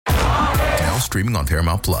streaming on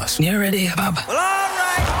Paramount Plus. You ready, Bob? Well, all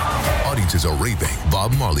right. Audiences are raving.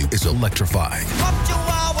 Bob Marley is electrifying.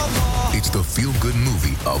 It's the feel-good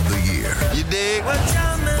movie of the year. You dig?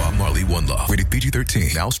 Bob Marley, One Love. Rated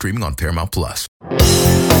PG-13. Now streaming on Paramount Plus.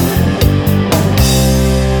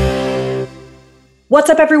 What's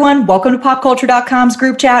up, everyone? Welcome to PopCulture.com's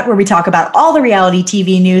group chat, where we talk about all the reality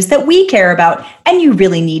TV news that we care about and you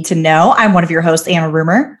really need to know. I'm one of your hosts, Anna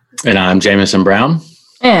Rumor. And I'm Jameson Brown.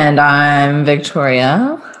 And I'm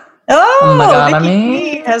Victoria. Oh my God,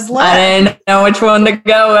 Vicky has left. I didn't know which one to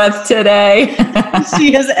go with today.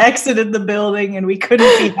 She has exited the building and we couldn't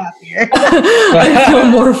be happier. I feel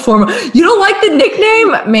more formal. You don't like the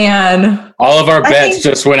nickname? Man. All of our bets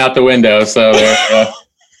just went out the window, so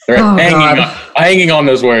they're hanging on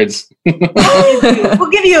those words. We'll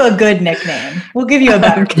give you a good nickname. We'll give you a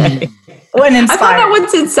better name. I thought that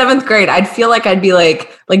once in 7th grade, I'd feel like I'd be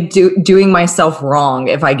like doing myself wrong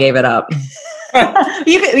if I gave it up.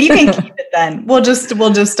 You can keep it then. We'll just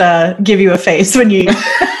give you a face when you. All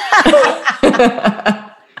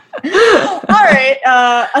right.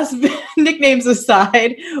 Us nicknames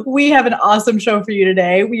aside, we have an awesome show for you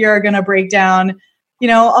today. We are going to break down,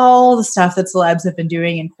 all the stuff that celebs have been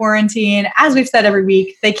doing in quarantine. As we've said every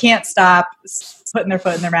week, they can't stop putting their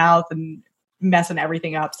foot in their mouth and messing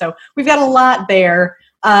everything up. So we've got a lot there.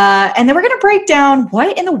 And then we're going to break down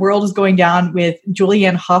what in the world is going down with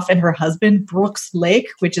Julianne Hough and her husband, Brooks Lake,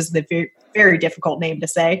 which is the very, very difficult name to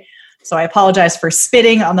say. So I apologize for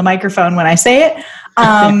spitting on the microphone when I say it.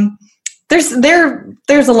 There's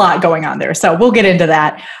a lot going on there. So we'll get into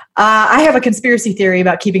that. I have a conspiracy theory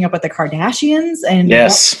about keeping up with the Kardashians and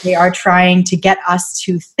what they are trying to get us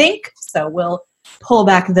to think. So we'll pull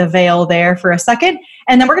back the veil there for a second.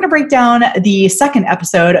 And then we're going to break down the second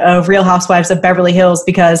episode of Real Housewives of Beverly Hills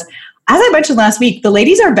because, as I mentioned last week, the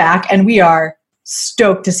ladies are back and we are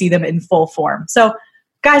stoked to see them in full form. So,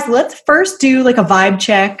 guys, let's first do like a vibe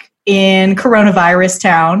check in coronavirus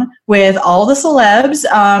town with all the celebs.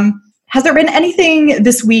 Has there been anything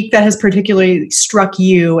this week that has particularly struck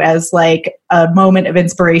you as like a moment of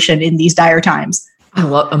inspiration in these dire times? I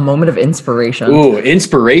love a moment of inspiration. Ooh,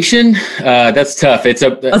 inspiration? That's tough. That's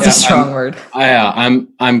a strong word.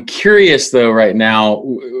 I'm curious though right now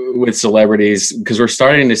with celebrities because we're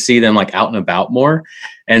starting to see them like out and about more,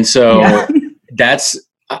 and so that's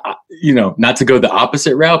not to go the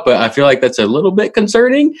opposite route, but I feel like that's a little bit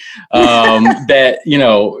concerning. That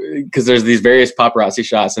because there's these various paparazzi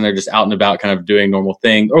shots and they're just out and about, kind of doing normal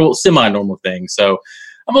things or semi-normal things. So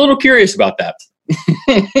I'm a little curious about that.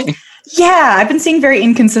 Yeah, I've been seeing very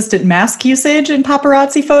inconsistent mask usage in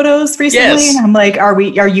paparazzi photos recently. Yes. And I'm like, are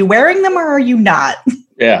you wearing them or are you not?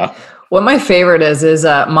 Yeah. What my favorite is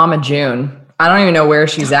Mama June. I don't even know where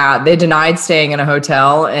she's at. They denied staying in a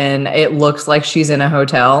hotel and it looks like she's in a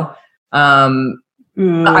hotel. So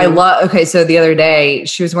the other day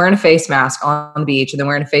she was wearing a face mask on the beach and then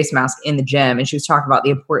wearing a face mask in the gym. And she was talking about the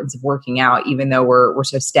importance of working out, even though we're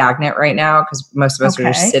so stagnant right now because most of us are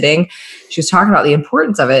just sitting. She was talking about the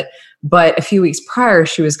importance of it. But a few weeks prior,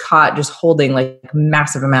 she was caught just holding like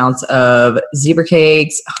massive amounts of zebra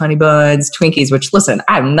cakes, honey buns, Twinkies, which listen,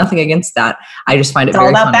 I have nothing against that. I just find it very all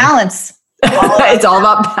about funny. Balance. It's all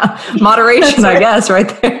about moderation, right. I guess, right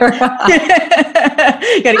there.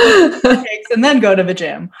 You got to eat zebra cakes and then go to the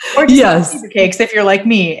gym. Or just eat zebra cakes if you're like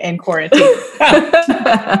me in quarantine.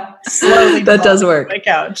 Slowly. That does work. On my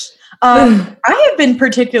couch. I have been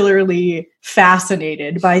particularly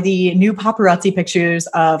fascinated by the new paparazzi pictures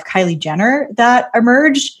of Kylie Jenner that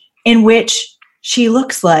emerged, in which she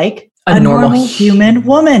looks like a normal human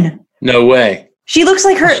woman. No way. She looks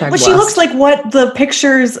like her. She looks like what the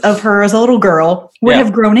pictures of her as a little girl would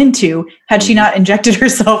have grown into had she not injected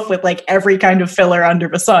herself with like every kind of filler under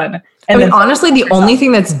the sun. And honestly, the only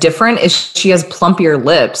thing that's different is she has plumpier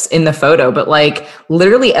lips in the photo, but like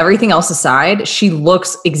literally everything else aside, she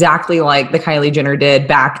looks exactly like the Kylie Jenner did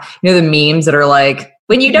back. The memes that are like,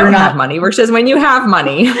 when you don't have money versus when you have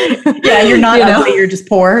money. Yeah, you're not ugly, you're just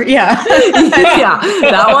poor. Yeah. Yeah,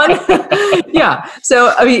 that one. Yeah.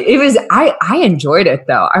 So, I mean, I enjoyed it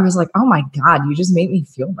though. I was like, oh my God, you just made me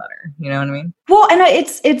feel better. You know what I mean? Well, and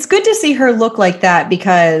it's good to see her look like that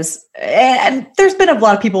because, and there's been a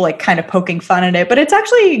lot of people like kind of poking fun at it, but it's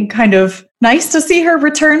actually kind of nice to see her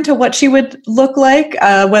return to what she would look like,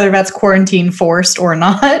 whether that's quarantine forced or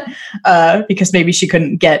not, because maybe she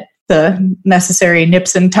couldn't get the necessary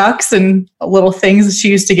nips and tucks and little things that she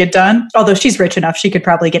used to get done. Although she's rich enough, she could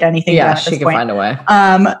probably get anything done. Yeah, she could find a way.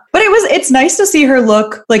 But it's nice to see her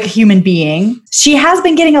look like a human being. She has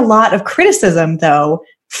been getting a lot of criticism though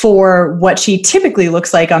for what she typically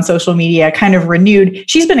looks like on social media, kind of renewed.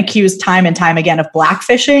 She's been accused time and time again of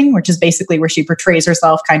blackfishing, which is basically where she portrays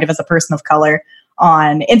herself kind of as a person of color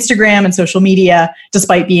on Instagram and social media,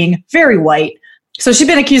 despite being very white. So she's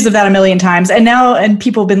been accused of that a million times. And now, and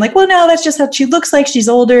people have been like, well, no, that's just how she looks like. She's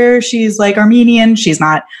older. She's like Armenian. She's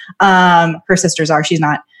not. Her sisters are. She's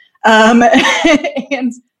not.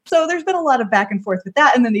 And so there's been a lot of back and forth with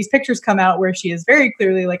that. And then these pictures come out where she is very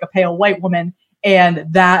clearly like a pale white woman. And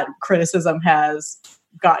that criticism has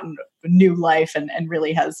gotten new life and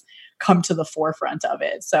really has come to the forefront of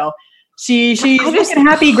it. So she's looking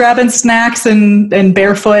happy, grabbing snacks and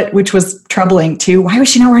barefoot, which was troubling too. Why was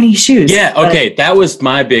she not wearing any shoes? Yeah, okay. That was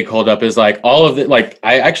my big holdup is like all of it. Like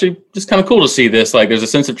I actually just kind of cool to see this. Like there's a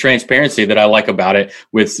sense of transparency that I like about it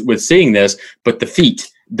with seeing this. But the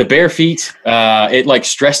feet, the bare feet, it like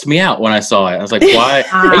stressed me out when I saw it. I was like, why?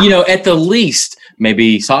 At the least,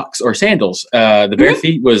 maybe socks or sandals. The bare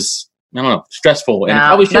feet was, I don't know, stressful. And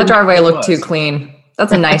probably that driveway looked too clean.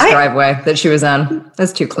 That's a nice driveway that she was in.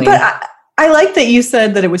 That's too clean. But I like that you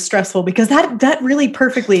said that it was stressful because that really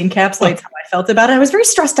perfectly encapsulates how I felt about it. I was very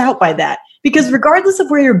stressed out by that because regardless of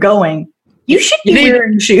where you're going, you should be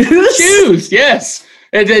wearing shoes. Shoes, yes.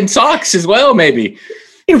 And socks as well, maybe.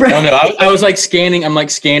 Right. I don't know. I was like scanning. I'm like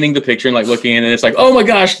scanning the picture and like looking in, and it's like, oh my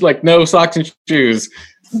gosh, like no socks and shoes.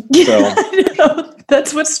 So.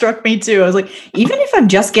 That's what struck me too. I was like, even if I'm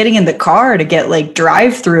just getting in the car to get like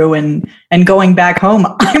drive through and going back home,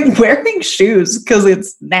 I'm wearing shoes because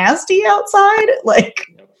it's nasty outside. Like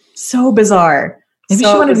so bizarre. Maybe she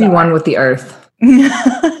wanted to be one with the earth. Well,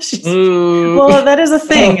 that is a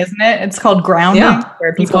thing, isn't it? It's called grounding. Yeah,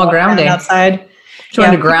 where people walk grounding outside. She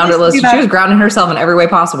wanted to ground it. She was grounding herself in every way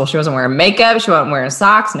possible. She wasn't wearing makeup. She wasn't wearing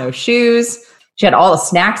socks, no shoes. She had all the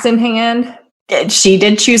snacks in hand. She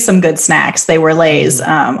did choose some good snacks. They were Lay's,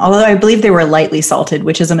 although I believe they were lightly salted,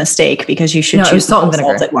 which is a mistake because you should choose salt and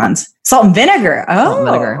vinegar. Salted ones. Salt and vinegar. Oh, salt and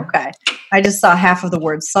vinegar. Okay. I just saw half of the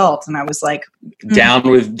word salt, and I was like, down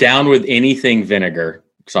with anything vinegar.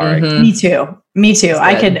 Sorry. Mm-hmm. Me too.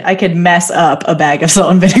 I could mess up a bag of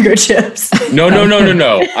salt and vinegar chips. No.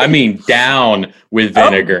 I mean down with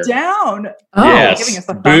vinegar. Oh, down. Oh, yes.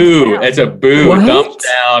 Boo. It's a boo. What? Thumbs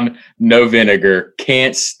down. No vinegar.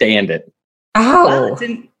 Can't stand it. Oh.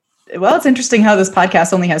 Well, it's interesting how this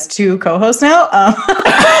podcast only has 2 co-hosts now. I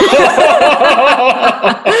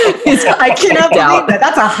cannot believe that.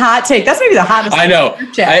 That's a hot take. That's maybe the hottest. I know.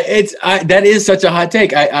 That is such a hot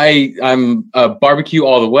take. I'm barbecue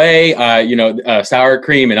all the way. Sour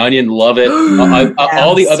cream and onion, love it.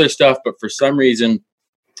 All the other stuff, but for some reason,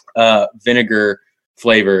 vinegar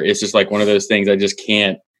flavor is just like one of those things I just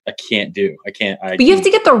can't. I can't do. But you have to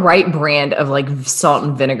get the right brand of like salt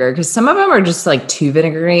and vinegar because some of them are just like too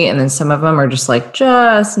vinegary and then some of them are just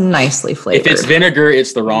nicely flavored. If it's vinegar,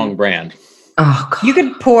 it's the wrong brand. Oh, God. You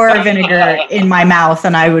could pour vinegar in my mouth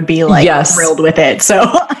and I would be like thrilled with it.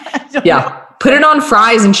 So put it on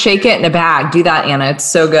fries and shake it in a bag. Do that, Anna. It's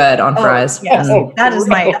so good on fries. Yes, that's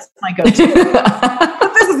my go-to.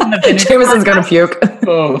 This isn't the vinegar. Jameson's gonna puke.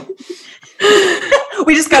 Oh.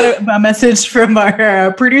 We just got a message from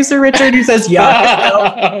our producer, Richard, who says,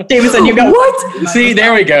 yeah. Jameson, you go. What? See,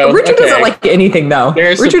 there we go. Richard doesn't like anything, though.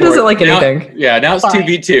 Richard doesn't like anything. Now it's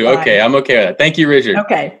 2v2. Okay, I'm okay with that. Thank you, Richard.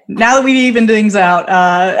 Okay, now that we've evened things out,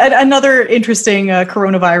 another interesting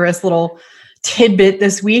coronavirus little tidbit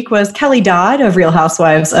this week was Kelly Dodd of Real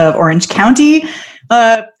Housewives of Orange County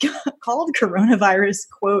called coronavirus,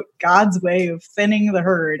 quote, God's way of thinning the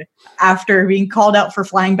herd after being called out for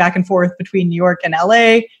flying back and forth between New York and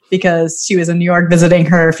LA because she was in New York visiting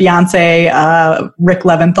her fiance, Rick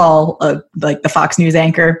Leventhal, like the Fox News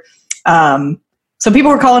anchor. So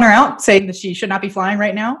people were calling her out saying that she should not be flying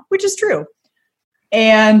right now, which is true.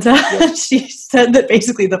 And she said that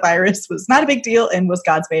basically the virus was not a big deal and was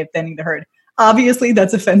God's way of thinning the herd. Obviously,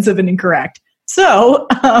 that's offensive and incorrect. So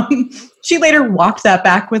she later walked that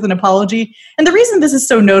back with an apology. And the reason this is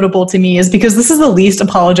so notable to me is because this is the least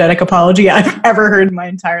apologetic apology I've ever heard in my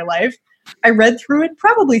entire life. I read through it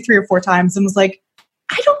probably 3 or 4 times and was like,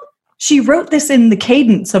 she wrote this in the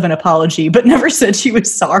cadence of an apology, but never said she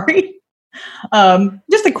was sorry.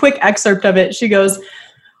 Just a quick excerpt of it. She goes,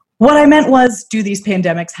 what I meant was, do these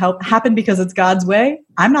pandemics happen because it's God's way?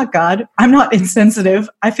 I'm not God. I'm not insensitive.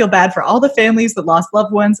 I feel bad for all the families that lost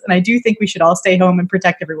loved ones, and I do think we should all stay home and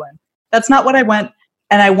protect everyone. That's not what I went,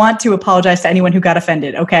 and I want to apologize to anyone who got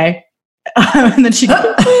offended, okay? And then she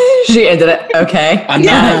ended it, okay? I'm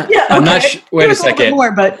not wait a second.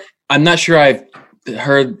 I'm not sure I've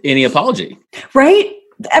heard any apology. Right?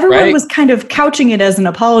 Everyone was kind of couching it as an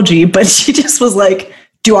apology, but she just was like,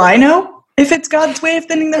 do I know? If it's God's way of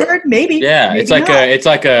thinning the herd, maybe. Yeah, maybe it's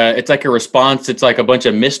like a response. It's like a bunch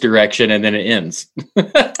of misdirection, and then it ends.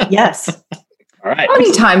 Yes. All right. How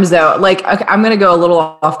many times though? Like, okay, I'm going to go a little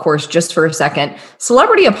off course just for a second.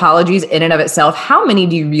 Celebrity apologies in and of itself, how many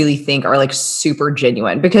do you really think are like super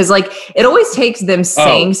genuine? Because like it always takes them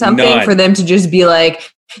saying something for them to just be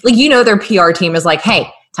like their PR team is like,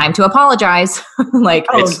 hey, time to apologize.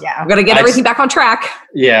 Like, we're going to get everything back on track.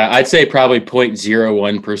 Yeah, I'd say probably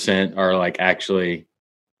 0.01% are like actually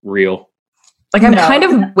real. Like, I'm kind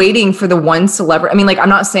of waiting for the one celebrity. I mean, like, I'm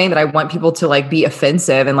not saying that I want people to like be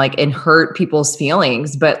offensive and hurt people's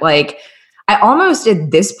feelings, but like, I almost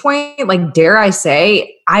at this point, like, dare I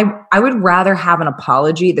say, I would rather have an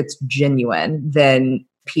apology that's genuine than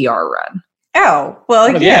PR run. Oh,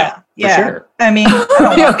 well, yeah. For sure. I mean,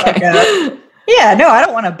 okay. I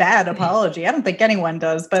don't want a bad apology. I don't think anyone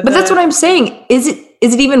does, but that's what I'm saying. Is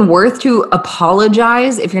it even worth to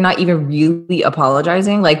apologize if you're not even really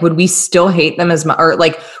apologizing? Like, would we still hate them as much, or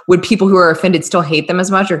like, would people who are offended still hate them as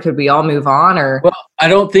much, or could we all move on? Or well, I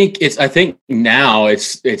don't think I think now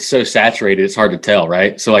it's so saturated, it's hard to tell,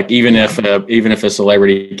 right? So like, even if a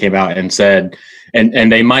celebrity came out and said,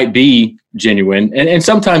 and they might be genuine, and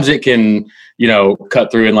sometimes it can,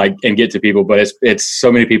 cut through and get to people, but it's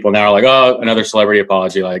so many people now are like, oh, another celebrity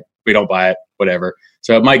apology, like we don't buy it, whatever.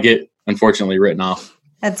 So it might get, unfortunately, written off.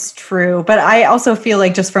 That's true. But I also feel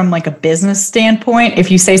like just from like a business standpoint,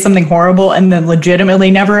 if you say something horrible and then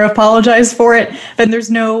legitimately never apologize for it, then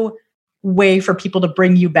there's no way for people to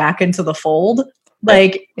bring you back into the fold.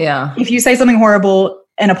 Like, if you say something horrible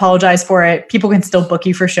and apologize for it, people can still book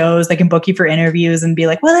you for shows. They can book you for interviews and be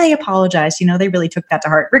like, well, they apologized. They really took that to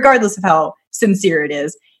heart, regardless of how sincere it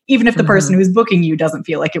is. Even if the person who's booking you doesn't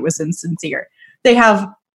feel like it was insincere, they have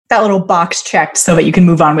that little box checked so that you can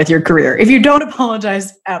move on with your career. If you don't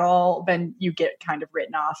apologize at all, then you get kind of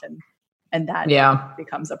written off, and that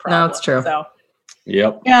becomes a problem. No, it's true. So,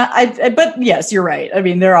 yep. Yeah, but yes, you're right. I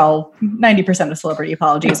mean, they're all 90% of celebrity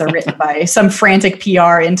apologies are written by some frantic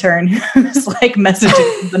PR intern who's like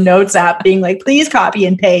messaging the Notes app, being like, "Please copy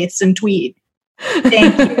and paste and tweet.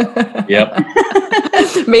 Thank you." Yep.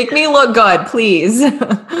 Make me look good, please.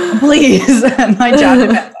 Please. My job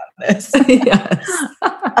depends on this.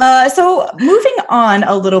 Yes. So moving on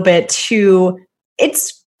a little bit to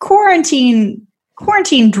it's quarantine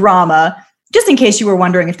drama. Just in case you were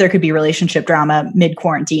wondering if there could be relationship drama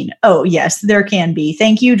mid-quarantine. Oh, yes, there can be.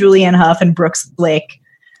 Thank you, Julianne Hough and Brooks Blake.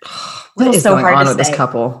 What is so going on with this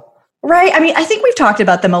couple? Right. I mean, I think we've talked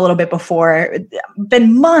about them a little bit before.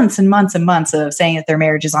 Been months and months and months of saying that their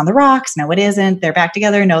marriage is on the rocks. No, it isn't. They're back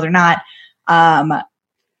together. No, they're not.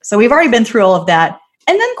 So we've already been through all of that.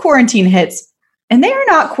 And then quarantine hits, and they are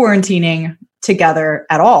not quarantining together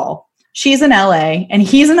at all. She's in LA and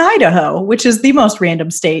he's in Idaho, which is the most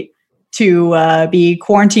random state to be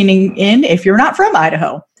quarantining in if you're not from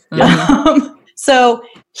Idaho. Mm-hmm. So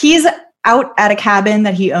he's out at a cabin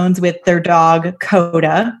that he owns with their dog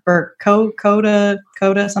Coda, or Coda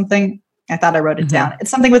something. I thought I wrote it down.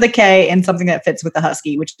 It's something with a K and something that fits with the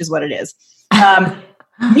husky, which is what it is.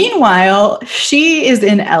 Meanwhile, she is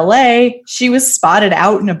in LA. She was spotted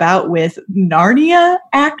out and about with Narnia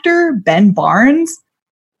actor Ben Barnes,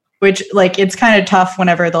 which, like, it's kind of tough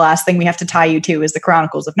whenever the last thing we have to tie you to is the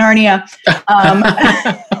Chronicles of Narnia.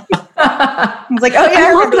 I was like, oh yeah,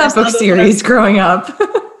 I loved that book series growing up.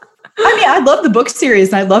 I mean, I love the book series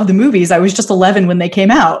and I love the movies. I was just 11 when they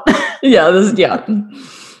came out.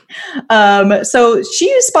 So she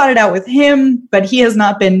is spotted out with him, but he has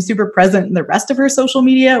not been super present in the rest of her social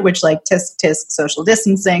media, which, like, tisk social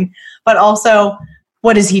distancing. But also,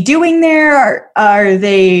 what is he doing there? Are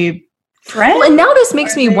they friends? Well, and now this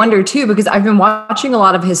makes me wonder too, because I've been watching a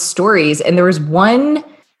lot of his stories, and there was one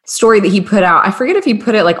story that he put out. I forget if he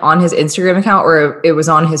put it like on his Instagram account or it was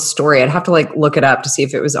on his story. I'd have to like look it up to see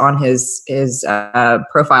if it was on his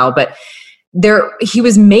profile, but he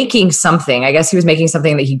was making something. I guess he was making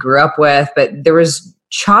something that he grew up with, but there was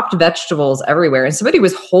chopped vegetables everywhere, and somebody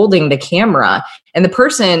was holding the camera, and the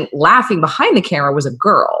person laughing behind the camera was a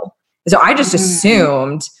girl. So I just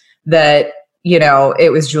assumed that,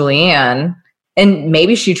 it was Julianne, and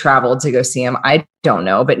maybe she traveled to go see him. I don't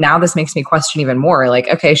know. But now this makes me question even more. Like,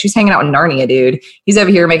 okay, she's hanging out with Narnia, dude. He's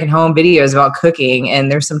over here making home videos about cooking,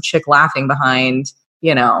 and there's some chick laughing behind,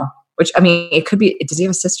 which, I mean, it could be, does he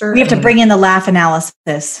have a sister? We have to bring in the laugh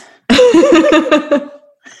analysis.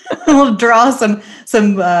 We'll draw some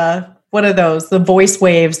what are those? The voice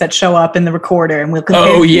waves that show up in the recorder, and we'll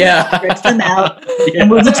compare them out,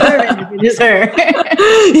 and we'll determine if it is her.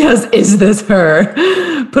 Yes, is this her?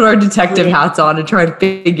 Put our detective hats on and try to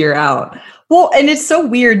figure out. Well, and it's so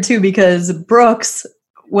weird too, because Brooks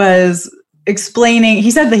was explaining,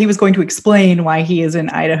 he said that he was going to explain why he is in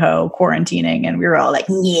Idaho quarantining. And we were all like,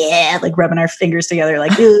 yeah, like rubbing our fingers together,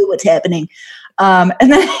 like, ooh, what's happening? And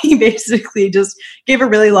then he basically just gave a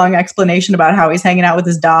really long explanation about how he's hanging out with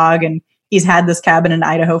his dog and he's had this cabin in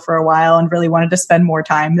Idaho for a while and really wanted to spend more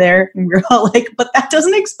time there. And we were all like, but that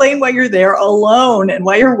doesn't explain why you're there alone and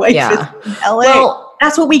why your wife is in LA. Well,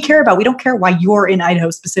 that's what we care about. We don't care why you're in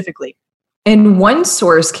Idaho specifically. And one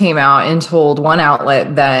source came out and told one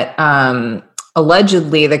outlet that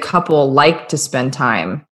allegedly the couple liked to spend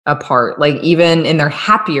time apart. Like even in their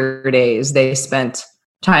happier days, they spent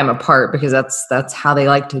time apart because that's how they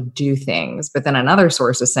like to do things. But then another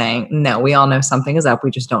source is saying, no, we all know something is up.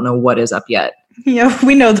 We just don't know what is up yet. Yeah,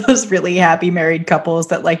 we know those really happy married couples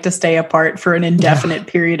that like to stay apart for an indefinite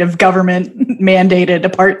period of government mandated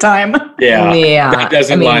apart time. Yeah. That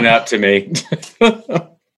doesn't line up to me.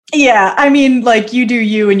 Yeah, I mean, like you do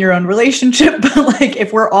you in your own relationship, but like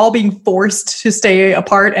if we're all being forced to stay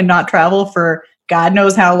apart and not travel for God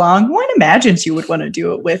knows how long, one imagines you would want to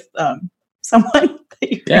do it with someone.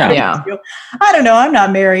 Yeah. I don't know. I'm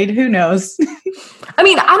not married. Who knows? I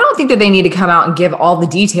mean, I don't think that they need to come out and give all the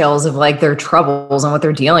details of like their troubles and what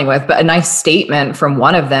they're dealing with, but a nice statement from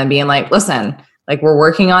one of them being like, listen, like we're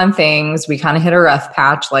working on things. We kind of hit a rough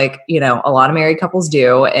patch, like, you know, a lot of married couples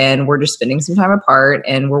do, and we're just spending some time apart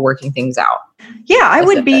and we're working things out. Yeah, I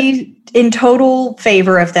would be in total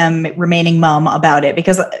favor of them remaining mum about it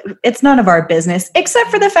because it's none of our business, except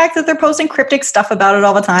for the fact that they're posting cryptic stuff about it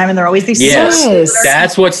all the time, and they're always these. Yes,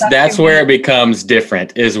 that's where it becomes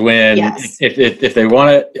different. Is when if they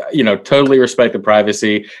want to, you know, totally respect the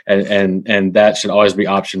privacy, and that should always be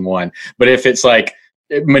option one. But if it's like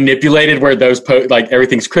manipulated where those like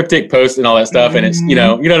everything's cryptic posts and all that stuff, and it's you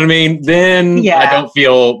know what I mean, then I don't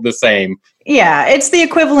feel the same. Yeah, it's the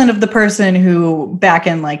equivalent of the person who back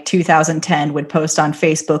in like 2010 would post on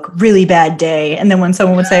Facebook, really bad day. And then when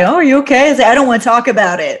someone would say, oh, are you okay? I'd say, I don't want to talk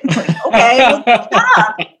about it. Like, okay, well,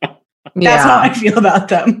 stop. That's how I feel about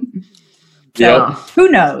them. So who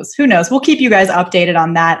knows? We'll keep you guys updated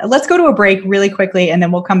on that. Let's go to a break really quickly, and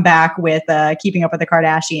then we'll come back with Keeping Up with the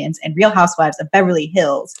Kardashians and Real Housewives of Beverly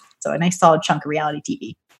Hills. So a nice solid chunk of reality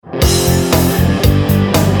TV.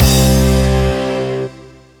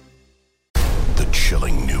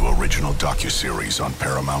 Chilling new original docuseries on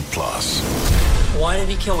Paramount Plus. Why did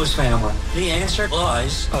he kill his family? The answer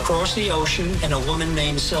lies across the ocean in a woman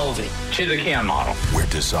named Sylvie. She's a Kian model. Where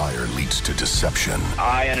desire leads to deception.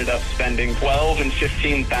 I ended up spending $12,000 and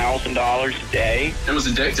 $15,000 a day. It was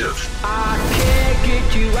addictive. I can't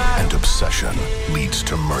get you out. And obsession leads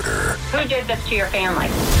to murder. Who did this to your family?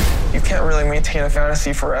 You can't really maintain a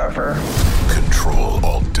fantasy forever. Control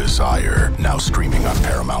Alt Desire. Now streaming on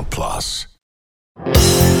Paramount Plus.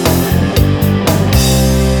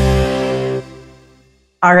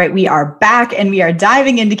 All right, we are back and we are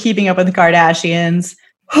diving into Keeping Up with the Kardashians.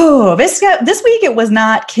 Oh, this week it was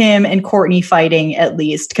not Kim and Kourtney fighting, at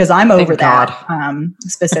least, because I'm over that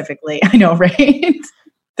specifically. I know, right?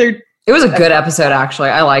 It was a good episode, actually.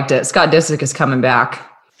 I liked it. Scott Disick is coming back.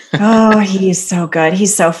 Oh, he's so good.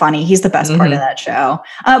 He's so funny. He's the best part of that show.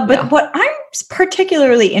 But what I'm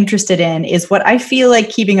particularly interested in is what I feel like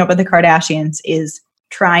Keeping Up with the Kardashians is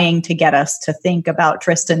trying to get us to think about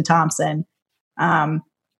Tristan Thompson.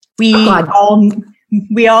 We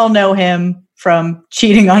all know him from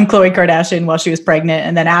cheating on Khloe Kardashian while she was pregnant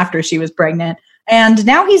and then after she was pregnant. And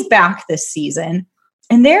now he's back this season.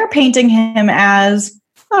 And they're painting him as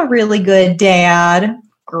a really good dad,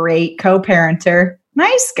 great co-parenter,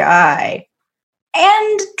 nice guy,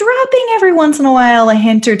 and dropping every once in a while a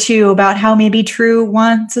hint or two about how maybe True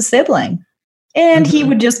wants a sibling. And he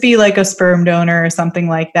would just be like a sperm donor or something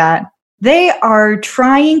like that. They are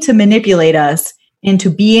trying to manipulate us into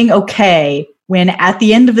being okay when at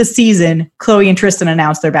the end of the season, Khloe and Tristan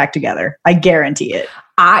announced they're back together. I guarantee it.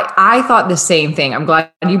 I thought the same thing. I'm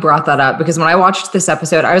glad you brought that up because when I watched this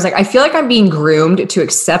episode, I was like, I feel like I'm being groomed to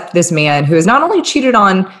accept this man who has not only cheated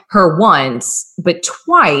on her once, but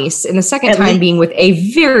twice, and the second time being with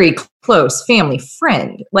a very close family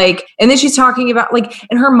friend. Like, and then she's talking about like,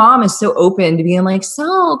 and her mom is so open to being like,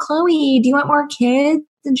 so Khloe, do you want more kids?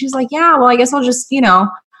 And she's like, yeah, well, I guess I'll just,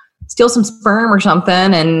 steal some sperm or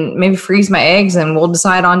something and maybe freeze my eggs and we'll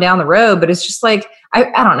decide on down the road. But it's just like,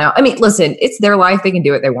 I don't know. I mean, listen, it's their life. They can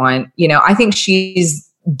do what they want. I think she's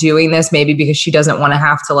doing this maybe because she doesn't want to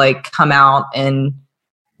have to like come out and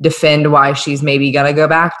defend why she's maybe going to go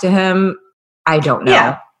back to him. I don't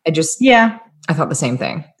know. Yeah. I thought the same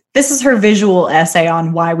thing. This is her visual essay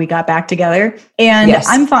on why we got back together. And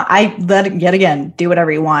I'm fine. I let it, yet again, do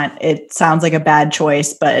whatever you want. It sounds like a bad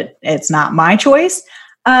choice, but it's not my choice.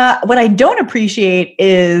 What I don't appreciate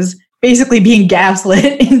is basically being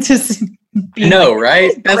gaslit into being no,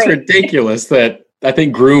 right? That's ridiculous that I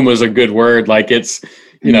think groom was a good word. Like it's,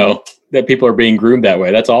 you know, that people are being groomed that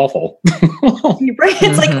way. That's awful. Right?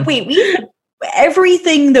 It's like, wait,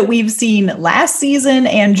 everything that we've seen last season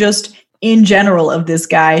and just in general of this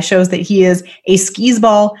guy shows that he is a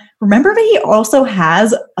skis-ball. Remember that he also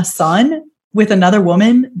has a son with another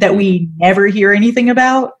woman that we never hear anything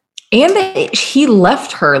about? And that he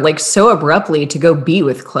left her like so abruptly to go be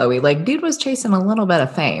with Chloe. Like, dude was chasing a little bit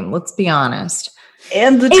of fame. Let's be honest.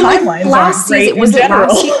 And the timelines aren't great in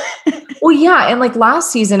general. Well, yeah. And like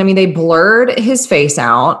last season, I mean, they blurred his face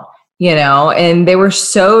out, you know, and they were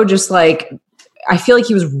so just like, I feel like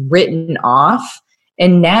he was written off.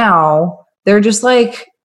 And now they're just like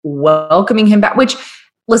welcoming him back, which,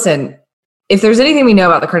 listen, if there's anything we know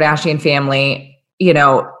about the Kardashian family, you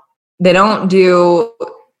know, they don't do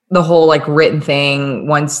the whole like written thing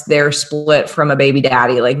once they're split from a baby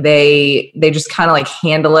daddy. Like they just kind of like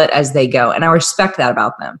handle it as they go. And I respect that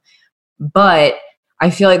about them. But I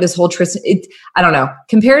feel like this whole Tristan, I don't know,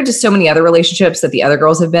 compared to so many other relationships that the other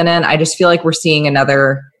girls have been in, I just feel like we're seeing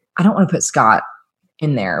another, I don't want to put Scott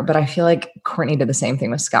in there, but I feel like Kourtney did the same thing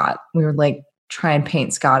with Scott. We were like, try and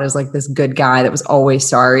paint Scott as like this good guy that was always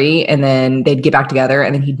sorry. And then they'd get back together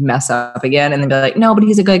and then he'd mess up again and then be like, no, but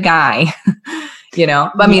he's a good guy. You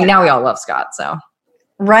know, but I mean, now we all love Scott, so.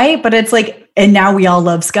 Right. But it's like, and now we all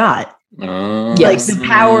love Scott. Like the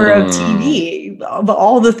power of TV,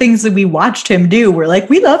 all the things that we watched him do. We're like,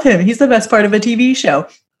 we love him. He's the best part of a TV show.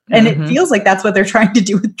 And it feels like that's what they're trying to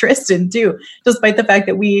do with Tristan too, despite the fact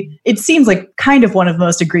that it seems like kind of one of the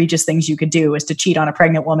most egregious things you could do is to cheat on a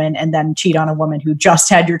pregnant woman and then cheat on a woman who just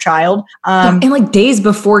had your child. And like days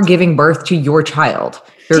before giving birth to your child,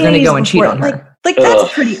 you're going to go and cheat on her. Like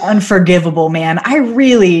that's pretty unforgivable, man.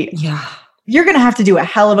 You're going to have to do a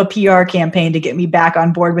hell of a PR campaign to get me back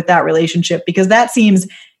on board with that relationship because that seems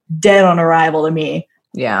dead on arrival to me.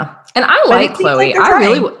 Yeah. And I like Chloe.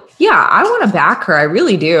 I want to back her. I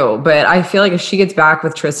really do. But I feel like if she gets back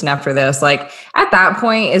with Tristan after this, like at that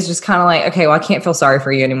point, it's just kind of like, okay, well, I can't feel sorry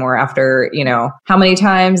for you anymore after, you know, how many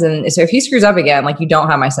times. And so if he screws up again, like you don't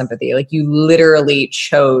have my sympathy. Like you literally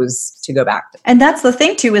chose to go back. And that's the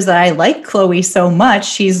thing too, is that I like Chloe so much.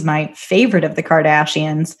 She's my favorite of the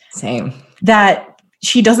Kardashians. Same. That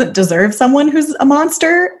she doesn't deserve someone who's a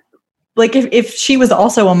monster. Like if she was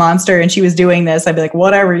also a monster and she was doing this, I'd be like,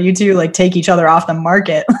 whatever, you two like take each other off the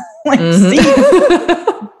market. Like,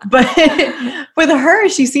 but with her,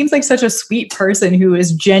 she seems like such a sweet person who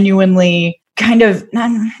is genuinely kind of,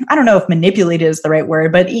 I don't know if manipulated is the right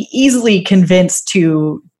word, but easily convinced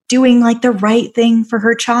to doing like the right thing for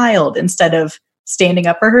her child instead of standing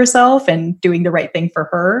up for herself and doing the right thing for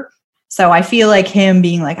her. So I feel like him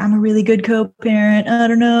being like, I'm a really good co-parent. I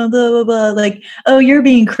don't know, blah, blah, blah. Like, oh, you're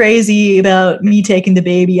being crazy about me taking the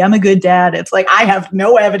baby. I'm a good dad. It's like, I have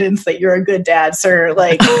no evidence that you're a good dad, sir.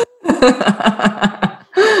 Like,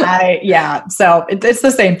 so it's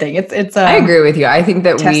the same thing. It's. I agree with you. I think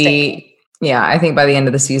that I think by the end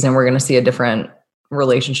of the season, we're going to see a different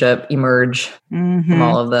relationship emerge from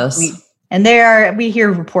all of this. And we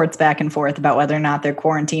hear reports back and forth about whether or not they're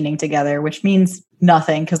quarantining together, which means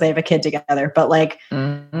nothing because they have a kid together. But like,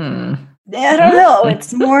 I don't know.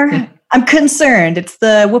 It's more, I'm concerned. It's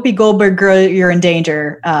the Whoopi Goldberg girl, you're in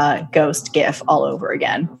danger ghost gif all over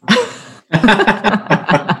again. And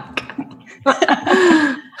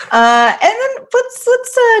then let's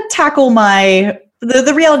tackle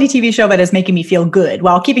the reality TV show that is making me feel good,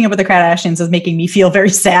 while Keeping Up with the Kardashians is making me feel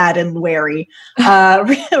very sad and wary.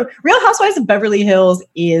 Real Housewives of Beverly Hills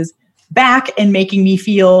is back and making me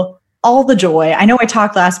feel all the joy. I know I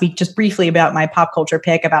talked last week just briefly about my pop culture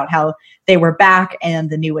pick about how they were back and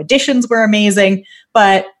the new additions were amazing.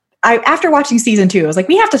 But after watching season 2, I was like,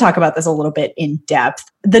 we have to talk about this a little bit in depth.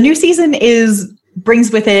 The new season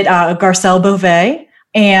brings with it Garcelle Beauvais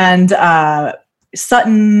and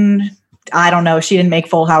Sutton. I don't know. She didn't make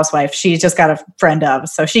Full Housewife. She just got a friend of,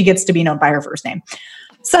 so she gets to be known by her first name,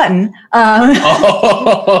 Sutton.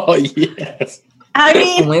 Oh yes. I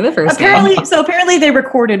mean, only the first apparently they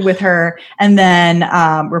recorded with her, and then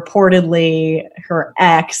reportedly her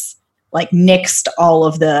ex like nixed all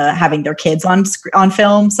of the having their kids on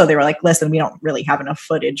film. So they were like, "Listen, we don't really have enough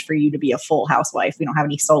footage for you to be a full housewife. We don't have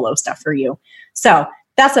any solo stuff for you." So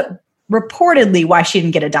that's reportedly why she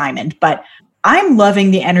didn't get a diamond, but. I'm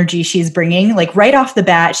loving the energy she's bringing. Like right off the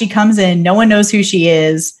bat, she comes in, no one knows who she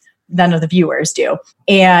is. none of the viewers do.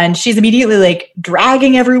 And she's immediately like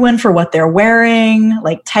dragging everyone for what they're wearing.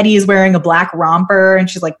 Like Teddy is wearing a black romper and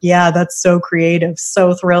she's like, yeah, that's so creative.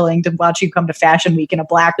 So thrilling to watch you come to Fashion Week in a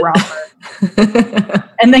black romper.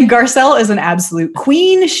 And then Garcelle is an absolute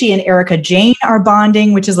queen. She and Erika Jayne are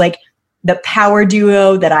bonding, which is like the power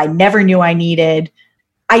duo that I never knew I needed.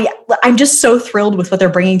 I'm just so thrilled with what they're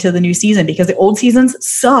bringing to the new season because the old seasons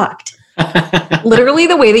sucked. Literally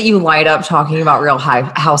the way that you light up talking about Real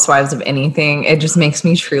Housewives of anything, it just makes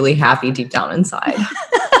me truly happy deep down inside.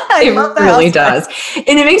 It really does.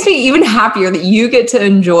 And it makes me even happier that you get to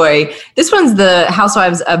enjoy, this one's the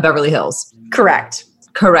Housewives of Beverly Hills. Correct.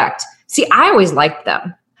 See, I always liked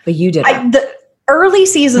them, but you didn't. The early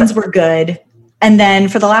seasons were good. And then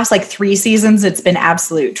for the last like 3 seasons, it's been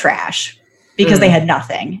absolute trash because they had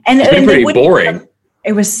nothing. And it's been pretty boring.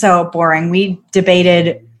 It was so boring. We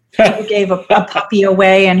debated who gave a puppy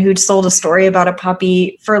away and who sold a story about a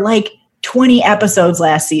puppy for like 20 episodes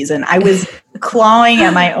last season. I was clawing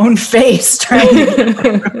at my own face trying to get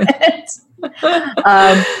from it.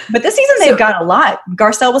 But this season they've got a lot.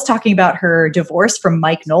 Garcelle was talking about her divorce from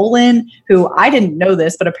Mike Nolan, who I didn't know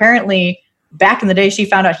this, but apparently back in the day she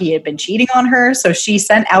found out he had been cheating on her. So she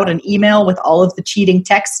sent out an email with all of the cheating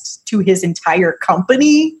texts to his entire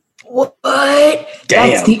company. What? Damn.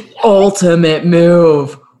 That's the ultimate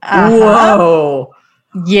move. Whoa.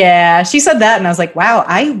 Yeah, she said that and I was like, wow,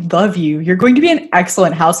 I love you. You're going to be an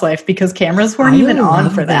excellent housewife because cameras weren't even on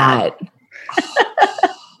for that.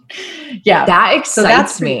 Yeah. That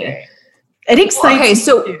excites me. Great. It excites me. Okay,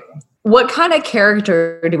 so what kind of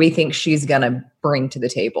character do we think she's going to bring to the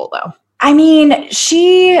table though? I mean, is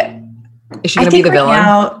she going to be the villain?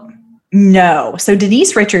 Now, no. So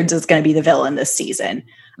Denise Richards is going to be the villain this season.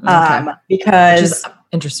 Okay. Because which is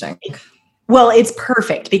interesting. Well, it's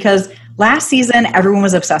perfect because last season, everyone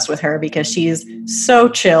was obsessed with her because she's so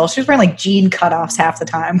chill. She was wearing like jean cutoffs half the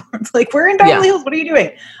time. It's like, we're in Beverly Hills. What are you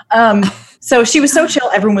doing? So she was so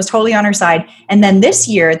chill. Everyone was totally on her side. And then this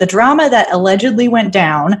year, the drama that allegedly went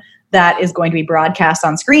down that is going to be broadcast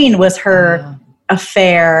on screen was her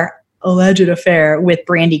alleged affair with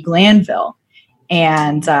Brandi Glanville.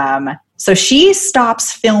 And so she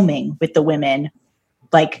stops filming with the women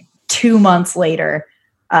like 2 months later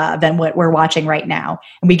than what we're watching right now.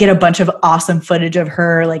 And we get a bunch of awesome footage of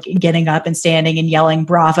her like getting up and standing and yelling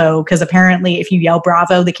bravo. Because apparently if you yell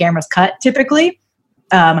bravo, the camera's cut typically.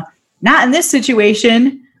 Not in this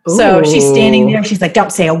situation. Ooh. So she's standing there. She's like,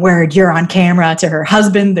 don't say a word. You're on camera. To her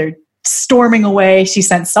husband. They're storming away. She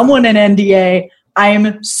sent someone an NDA. I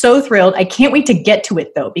am so thrilled. I can't wait to get to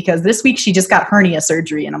it though, because this week she just got hernia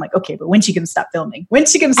surgery and I'm like, okay, but when's she going to stop filming?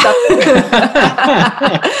 She only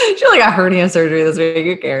got hernia surgery this week.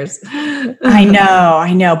 Who cares? I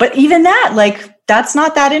know. But even that, like, that's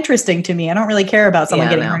not that interesting to me. I don't really care about someone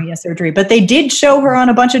getting hernia surgery, but they did show her on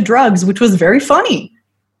a bunch of drugs, which was very funny.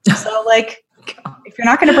 So like, if you're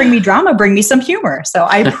not going to bring me drama, bring me some humor. So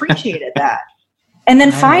I appreciated that. And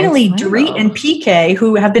then finally, Dorit and PK,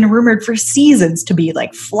 who have been rumored for seasons to be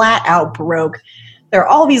like flat out broke. There are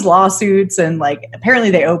all these lawsuits and like apparently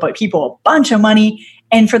they owe people a bunch of money.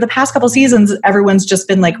 And for the past couple seasons, everyone's just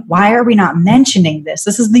been like, why are we not mentioning this?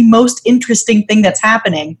 This is the most interesting thing that's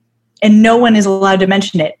happening. And no one is allowed to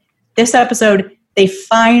mention it. This episode, they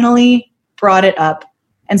finally brought it up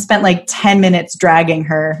and spent like 10 minutes dragging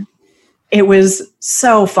her. It was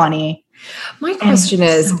so funny. My question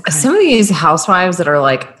is, some of these housewives that are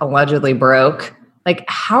like allegedly broke, like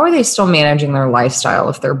how are they still managing their lifestyle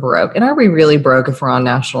if they're broke? And are we really broke if we're on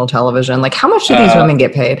national television? Like how much do these women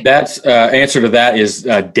get paid? That's answer to that is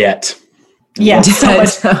debt. Yeah. So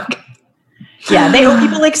much. Yeah. They owe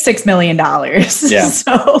people like $6 million. Yeah.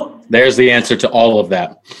 So there's the answer to all of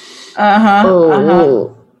that.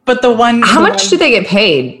 But how much do they get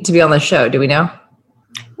paid to be on the show? Do we know?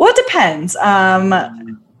 Well, it depends.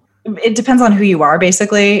 It depends on who you are,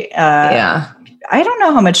 basically. Yeah. I don't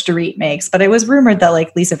know how much Dorit makes, but it was rumored that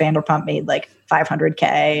like Lisa Vanderpump made like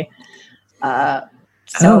 $500K.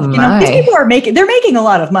 These people are making a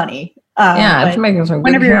lot of money. If you're making some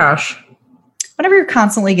good cash. Whenever you're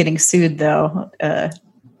constantly getting sued, though,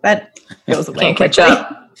 that goes away. Can't catch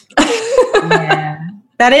up. Yeah.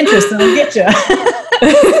 That interest will get you.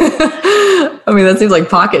 I mean, that seems like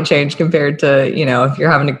pocket change compared to, if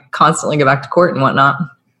you're having to constantly go back to court and whatnot.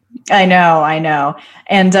 I know.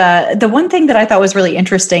 And the one thing that I thought was really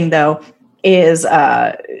interesting, though, is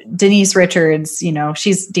Denise Richards,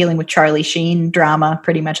 she's dealing with Charlie Sheen drama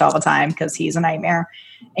pretty much all the time because he's a nightmare.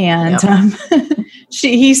 And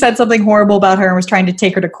he said something horrible about her and was trying to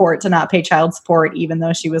take her to court to not pay child support, even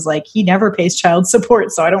though she was like, he never pays child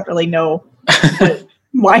support. So I don't really know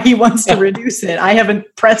why he wants to reduce it. I haven't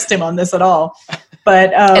pressed him on this at all.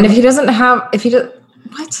 But and if he does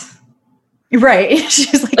what? Right.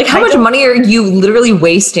 She's like how much money are you literally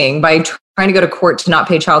wasting by trying to go to court to not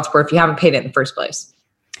pay child support if you haven't paid it in the first place?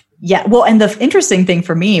 Yeah. Well, and the interesting thing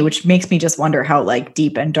for me, which makes me just wonder how like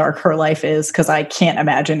deep and dark her life is, because I can't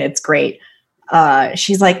imagine it's great.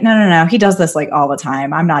 She's like, no. He does this like all the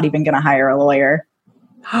time. I'm not even going to hire a lawyer.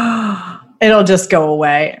 It'll just go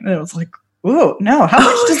away. And it was like, ooh, no. How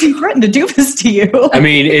much does he threaten to do this to you? I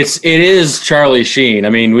mean, it is Charlie Sheen.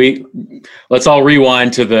 I mean, let's all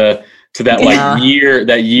rewind to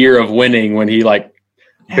that year of winning when he like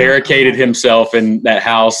barricaded himself in that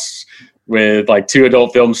house with like 2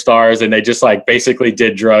 adult film stars, and they just like basically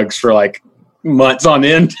did drugs for like months on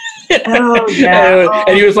end. Oh yeah.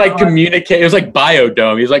 And he was like communicating. It was like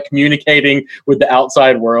Biodome. He was like communicating with the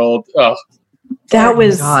outside world. Oh, that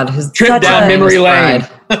was his trip down memory lane.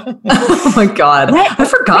 Oh my God. I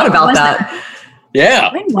forgot about that.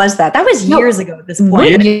 Yeah. When was that? That was years ago at this point.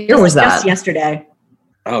 What year was that? Just yesterday.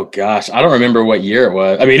 Oh gosh. I don't remember what year it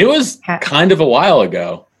was. I mean, it was kind of a while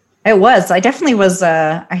ago. It was. I definitely was.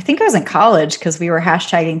 I think I was in college because we were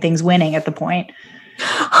hashtagging things winning at the point.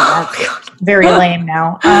 Very lame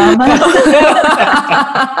now.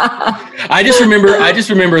 I just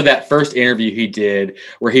remember that first interview he did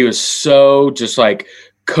where he was so just like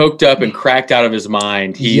coked up and cracked out of his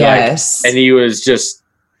mind. And he was just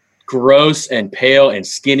gross and pale and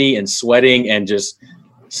skinny and sweating and just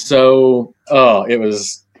so. Oh, it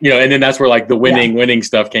was and then that's where like the winning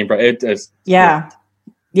stuff came from.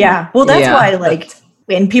 Yeah. Well, that's why, like,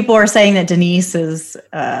 when people are saying that Denise is,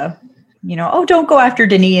 don't go after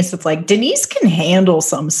Denise. It's like, Denise can handle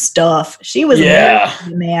some stuff. She was married to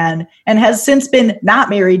the man and has since been not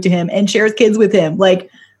married to him and shares kids with him. Like,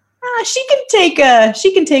 she can take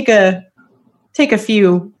a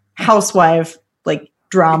few housewife, like,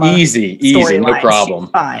 drama. Easy, no problem.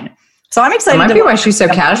 She's fine. So I'm excited. That might be why she's so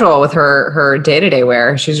casual with her day-to-day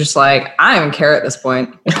wear. She's just like, I don't even care at this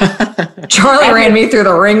point. Charlie ran me through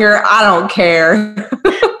the ringer. I don't care.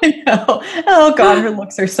 Oh God, her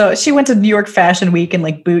looks are so. She went to New York Fashion Week in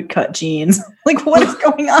like boot cut jeans. Like, what is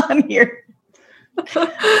going on here?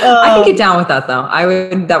 I can get down with that though.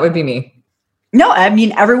 That would be me. No, I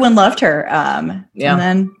mean everyone loved her. And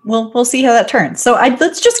then we'll see how that turns. So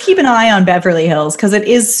let's just keep an eye on Beverly Hills because it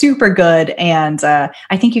is super good, and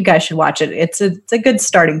I think you guys should watch it. It's a good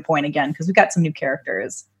starting point again because we've got some new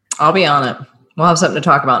characters. I'll be on it. We'll have something to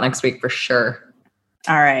talk about next week for sure.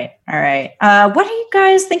 All right. What are you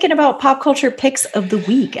guys thinking about pop culture picks of the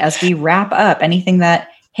week as we wrap up? Anything that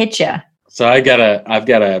hit you? So I've got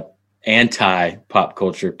a anti pop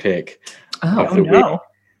culture pick of the week.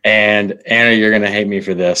 And Anna, you're going to hate me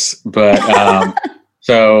for this, but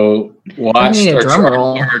so watched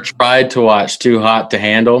or tried to watch Too Hot to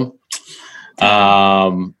Handle.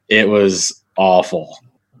 It was awful.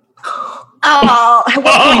 Oh, I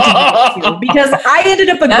was going to because I ended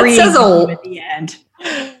up agreeing at the end.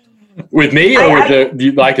 With me or do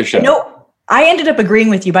you like the show? No, I ended up agreeing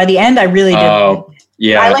with you. By the end, I really did. Oh,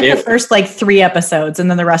 yeah. I liked the first 3 episodes, and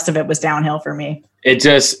then the rest of it was downhill for me. It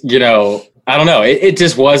just, I don't know. It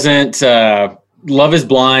just wasn't. Love is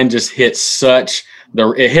Blind just hit it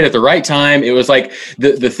hit at the right time. It was like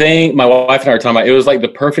the thing my wife and I were talking about. It was like the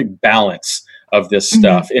perfect balance of this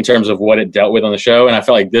stuff in terms of what it dealt with on the show. And I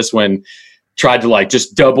felt like this one tried to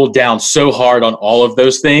just double down so hard on all of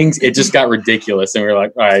those things. It just got ridiculous. And we were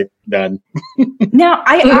like, all right, done. Now,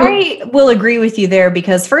 I will agree with you there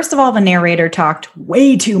because first of all, the narrator talked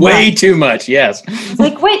way too much. Way too much, yes.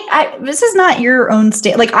 Like, wait, this is not your own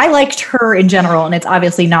state. Like, I liked her in general, and it's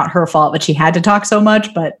obviously not her fault that she had to talk so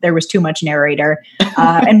much, but there was too much narrator.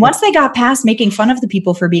 And once they got past making fun of the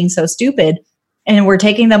people for being so stupid, and we're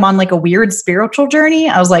taking them on a weird spiritual journey,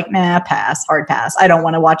 I was like, nah, pass, hard pass. I don't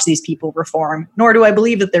want to watch these people reform, nor do I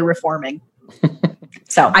believe that they're reforming.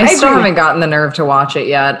 So I still haven't gotten the nerve to watch it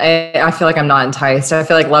yet. I feel like I'm not enticed. I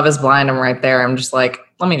feel like Love is Blind. I'm right there. I'm just like,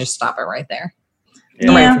 let me just stop it right there.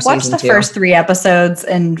 Yeah, watch the first 3 episodes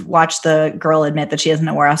and watch the girl admit that she doesn't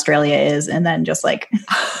know where Australia is, and then just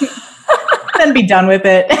then be done with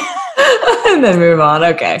it. And then move on.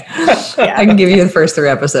 Okay. Yeah. I can give you the first 3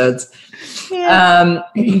 episodes. Yeah.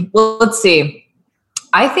 Well, let's see.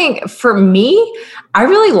 I think for me, I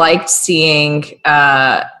really liked seeing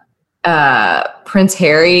Prince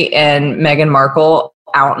Harry and Meghan Markle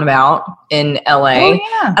out and about in LA. Oh,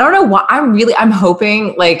 yeah. I don't know why. I'm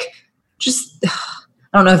hoping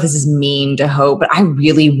I don't know if this is mean to Hope, but I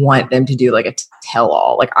really want them to do like a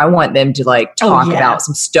tell-all. Like I want them to like talk about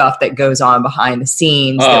some stuff that goes on behind the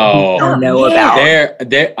scenes that we don't know about.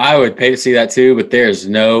 I would pay to see that too, but there's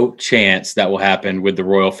no chance that will happen with the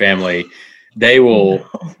royal family. They will.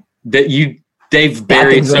 They've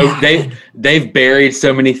buried they've buried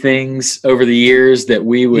so many things over the years that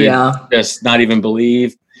we would just not even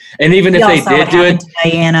believe. And even if they did do it,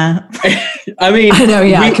 Diana. I mean, I know.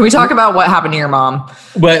 Yeah. Can we talk about what happened to your mom?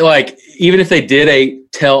 But like, even if they did a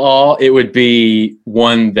tell-all, it would be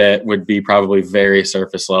one that would be probably very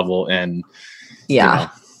surface level and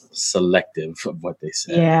selective of what they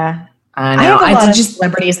say. Yeah. I know. I have a lot of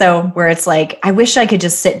celebrities though, where it's like, I wish I could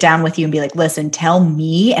just sit down with you and be like, listen, tell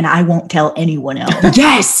me and I won't tell anyone else.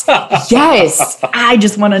 Yes. I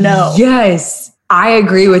just want to know. Yes. I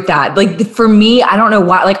agree with that. Like for me, I don't know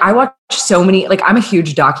why, like I watch so many, like I'm a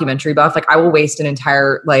huge documentary buff. Like I will waste an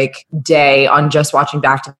entire like day on just watching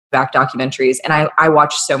back-to-back documentaries. And I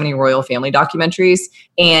watch so many royal family documentaries,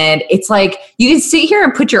 and it's like, you can sit here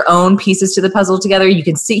and put your own pieces to the puzzle together. You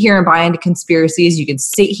can sit here and buy into conspiracies. You can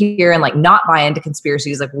sit here and like not buy into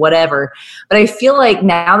conspiracies, like whatever. But I feel like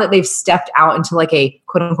now that they've stepped out into like a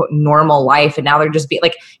quote unquote normal life, and now they're just being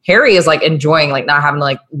like, Harry is like enjoying like not having to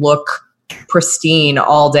like look pristine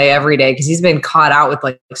all day every day because he's been caught out with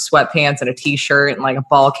like sweatpants and a t-shirt and like a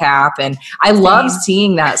ball cap, and I love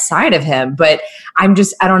seeing that side of him. But I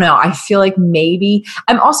don't know, I feel like maybe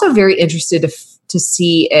I'm also very interested to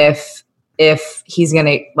see if he's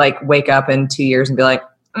gonna like wake up in 2 years and be like,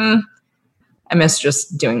 I miss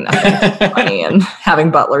just doing nothing funny and having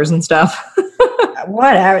butlers and stuff.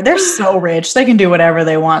 Whatever. They're so rich. They can do whatever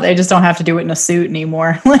they want. They just don't have to do it in a suit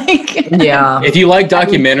anymore. Like, yeah. If you like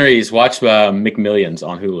documentaries, watch McMillions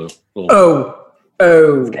on Hulu. Oh,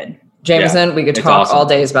 good. Jameson, we could talk all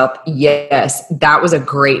days about. Yes, that was a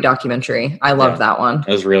great documentary. I loved that one.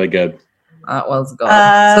 It was really good. It was good. So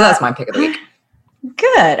that's my pick of the week.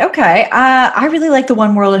 Good. Okay. I really like the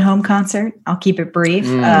One World at Home concert. I'll keep it brief.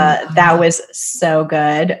 That was so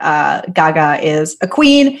good. Gaga is a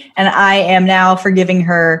queen, and I am now forgiving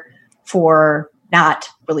her for not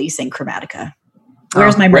releasing Chromatica.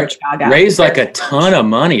 Where's my merch, Gaga? Raised like a ton of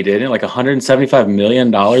money, didn't it? Like $175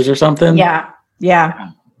 million or something? Yeah.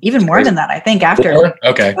 Even more than that, I think, after.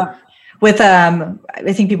 Okay. With I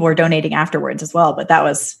think people were donating afterwards as well, but that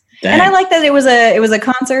was and I like that it was a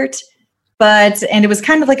concert. And it was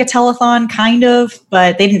kind of like a telethon, kind of,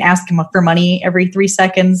 but they didn't ask him for money every 3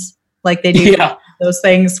 seconds like they do those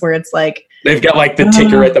things where it's like they've got like the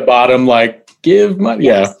ticker at the bottom, like give money.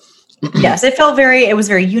 Yes. Yes, it was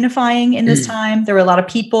very unifying in this time. There were a lot of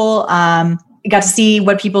people. You got to see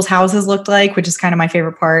what people's houses looked like, which is kind of my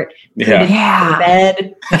favorite part. Yeah.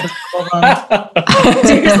 Bed.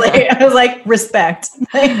 Seriously, I was like, respect.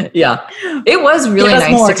 Yeah. It was really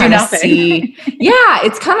nice to kind of see. Yeah,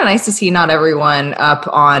 it's kind of nice to see not everyone up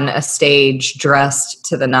on a stage dressed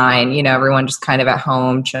to the nine. You know, everyone just kind of at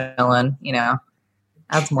home chilling, you know.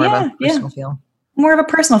 Adds more of a personal feel. More of a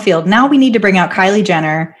personal feel. Now we need to bring out Kylie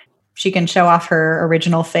Jenner. She can show off her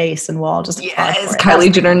original face, and we'll all just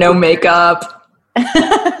Kylie Jenner, no makeup.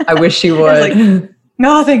 I wish she would. Like,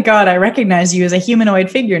 no, thank God, I recognize you as a humanoid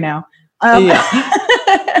figure now. All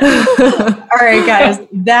right, guys,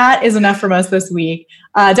 that is enough from us this week.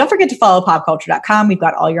 Don't forget to follow popculture.com. We've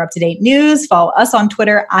got all your up-to-date news. Follow us on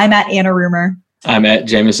Twitter. I'm at Anna Rumor. I'm at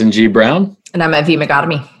Jameson G. Brown. And I'm at V.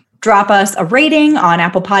 McGotomy. Drop us a rating on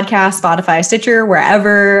Apple Podcasts, Spotify, Stitcher,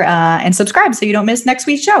 wherever, and subscribe so you don't miss next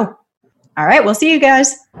week's show. All right, we'll see you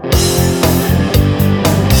guys.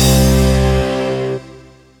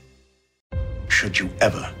 Should you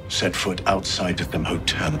ever set foot outside of the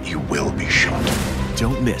hotel, you will be shot.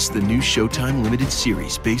 Don't miss the new Showtime limited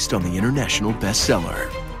series based on the international bestseller.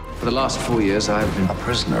 For the last 4 years, I've been a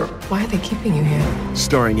prisoner. Why are they keeping you here?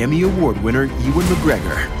 Starring Emmy Award winner Ewan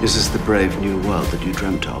McGregor. This is the brave new world that you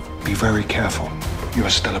dreamt of. Be very careful. You are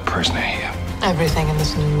still a prisoner here. Everything in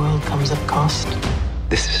this new world comes at cost.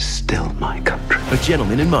 This is still my country. A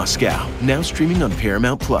Gentleman in Moscow, now streaming on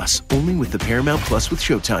Paramount Plus, only with the Paramount Plus with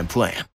Showtime plan.